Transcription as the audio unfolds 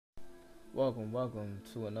Welcome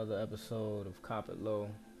to another episode of Cop It Low.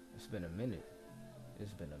 It's been a minute.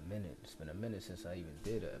 It's been a minute since I even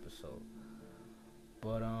did an episode.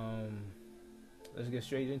 But let's get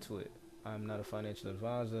straight into it. I'm not a financial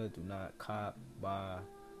advisor. Do not cop, buy,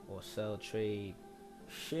 or sell, trade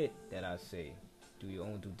shit that I say. Do your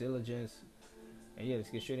own due diligence. And yeah, let's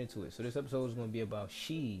get straight into it. So this episode is going to be about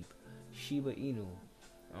Shiba Inu.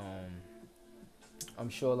 Um, I'm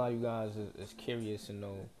sure a lot of you guys is curious to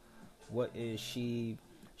know what is Sheeb.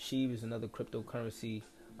 Sheeb is another cryptocurrency,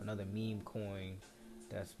 another meme coin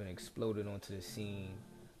that's been exploded onto the scene.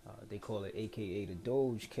 They call it AKA the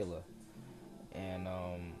Doge Killer. And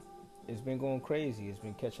it's been going crazy. It's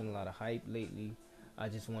been catching a lot of hype lately. I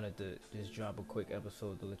just wanted to just drop a quick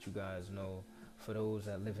episode to let you guys know, for those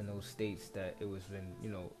that live in those states, that it was been,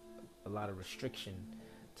 a lot of restriction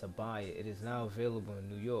to buy it. It is now available in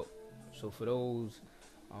New York. So for those,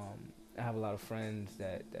 I have a lot of friends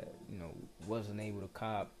that wasn't able to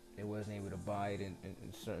cop. They wasn't able to buy it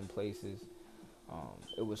in certain places.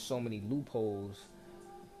 It was so many loopholes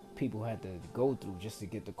people had to go through just to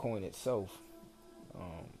get the coin itself.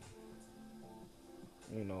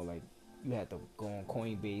 Like you had to go on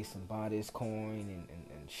Coinbase and buy this coin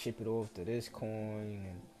and ship it off to this coin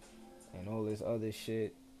and all this other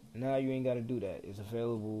shit. Now you ain't got to do that. It's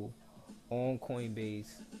available on Coinbase,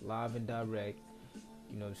 live and direct.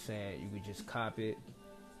 You know what I'm saying? You could just cop it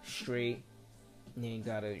straight. You ain't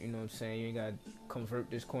gotta, you ain't gotta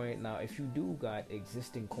convert this coin. Now, if you do got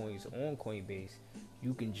existing coins on Coinbase,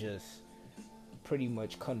 you can just pretty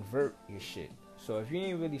much convert your shit. So if you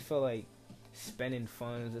ain't really feel like spending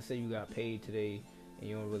funds, let's say you got paid today and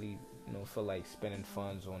you don't really, feel like spending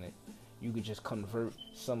funds on it, you could just convert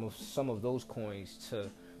some of those coins to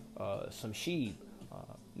some Sheeb.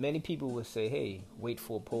 Many people would say, "Hey, wait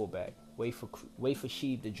for a pullback, wait for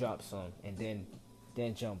Sheeb to drop some, and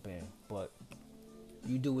then jump in." But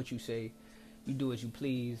you do what you say, you do as you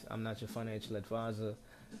please. I'm not your financial advisor.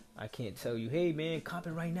 I can't tell you, "Hey man, cop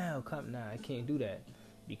it right now." Nah, I can't do that,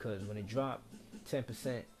 because when it dropped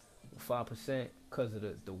 10%, 5%, because of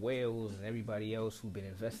the whales and everybody else who've been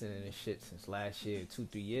investing in this shit since last year,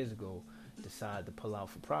 2-3 years ago, decided to pull out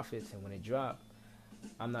for profits, and when it dropped,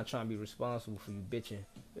 I'm not trying to be responsible for you bitching,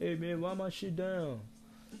 "Hey man, why my shit down?"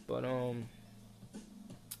 But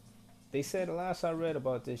they said, the last I read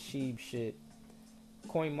about this Sheeb shit,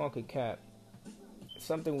 Coin Market Cap,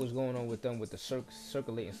 something was going on with them with the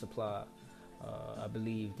circulating supply. I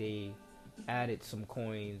believe they added some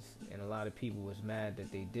coins, and a lot of people was mad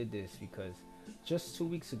that they did this, because just 2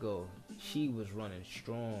 weeks ago, Sheeb was running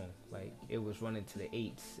strong. Like, it was running to the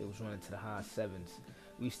 8s, it was running to the high 7s.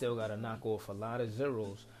 We still got to knock off a lot of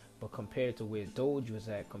zeros, but compared to where Doge was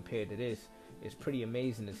at, compared to this, it's pretty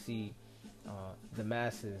amazing to see the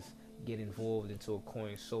masses get involved into a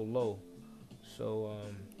coin so low. So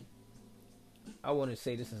I wouldn't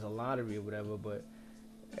say this is a lottery or whatever, but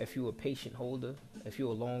if you're a patient holder, if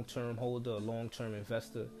you're a long-term holder, a long-term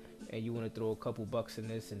investor, and you want to throw a couple bucks in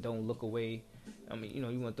this and don't look away,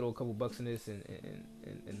 you want to throw a couple bucks in this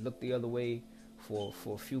and look the other way for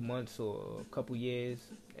a few months or a couple years,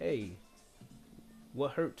 hey,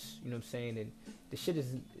 what hurts? You know what I'm saying? And the shit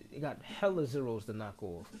it got hella zeros to knock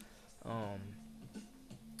off.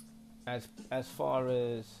 As far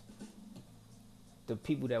as the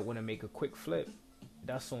people that want to make a quick flip,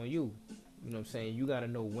 that's on you. You know what I'm saying? You got to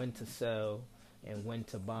know when to sell and when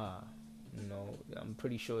to buy. I'm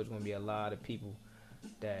pretty sure it's going to be a lot of people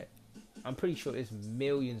I'm pretty sure it's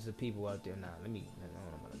millions of people out there. I don't know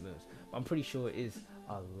about millions. I'm pretty sure it's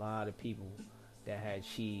a lot of people that had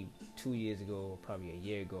Sheeb 2 years ago, probably a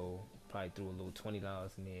year ago, probably threw a little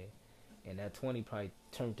 $20 in there, and that 20 probably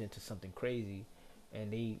turned into something crazy,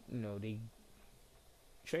 and they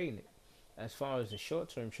trading it. As far as the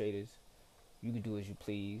short-term traders, you can do as you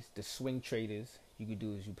please. The swing traders, you can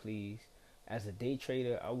do as you please. As a day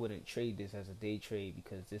trader, I wouldn't trade this as a day trade,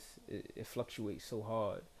 because it fluctuates so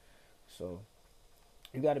hard. So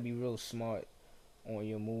you got to be real smart on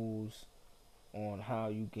your moves, on how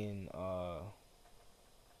you can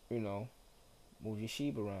move your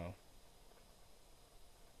sheep around.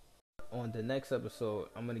 On the next episode,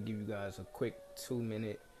 I'm gonna give you guys a quick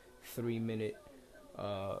 2-minute, 3-minute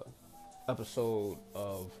episode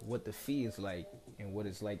of what the fee is like and what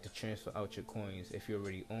it's like to transfer out your coins if you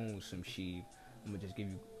already own some Sheeb. I'm gonna just give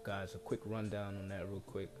you guys a quick rundown on that real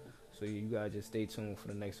quick, so you guys just stay tuned for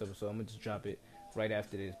the next episode. I'm gonna just drop it right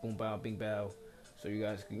after this. Boom, bow, bing, bow, so you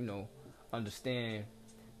guys can understand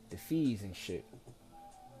the fees and shit.